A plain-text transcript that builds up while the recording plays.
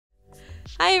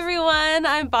Hi everyone,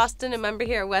 I'm Boston, a member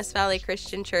here at West Valley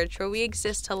Christian Church, where we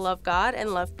exist to love God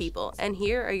and love people, and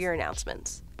here are your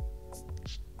announcements.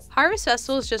 Harvest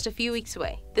Festival is just a few weeks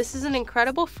away. This is an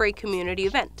incredible free community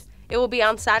event. It will be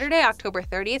on Saturday, October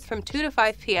 30th from 2 to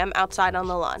 5 p.m. outside on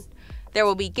the lawn. There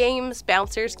will be games,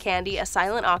 bouncers, candy, a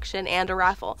silent auction, and a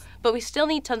raffle, but we still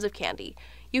need tons of candy.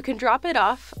 You can drop it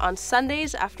off on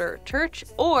Sundays after church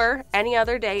or any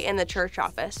other day in the church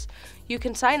office. You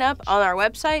can sign up on our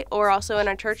website or also in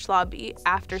our church lobby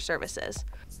after services.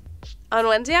 On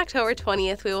Wednesday, October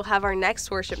 20th, we will have our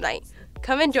next worship night.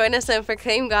 Come and join us and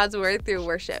proclaim God's word through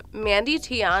worship. Mandy,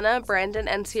 Tiana, Brandon,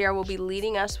 and Sierra will be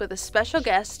leading us with a special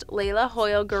guest, Layla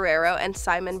Hoyle Guerrero and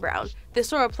Simon Brown.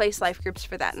 This will replace life groups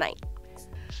for that night.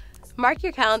 Mark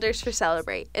your calendars for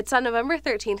Celebrate. It's on November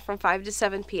 13th from 5 to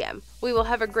 7 p.m. We will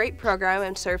have a great program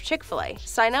and serve Chick-fil-A.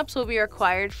 Sign-ups will be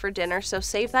required for dinner, so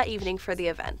save that evening for the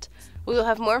event. We will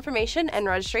have more information and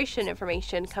registration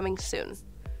information coming soon.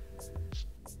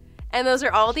 And those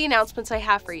are all the announcements I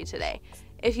have for you today.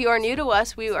 If you are new to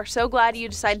us, we are so glad you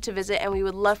decided to visit, and we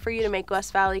would love for you to make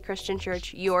West Valley Christian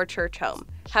Church your church home.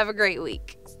 Have a great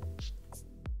week.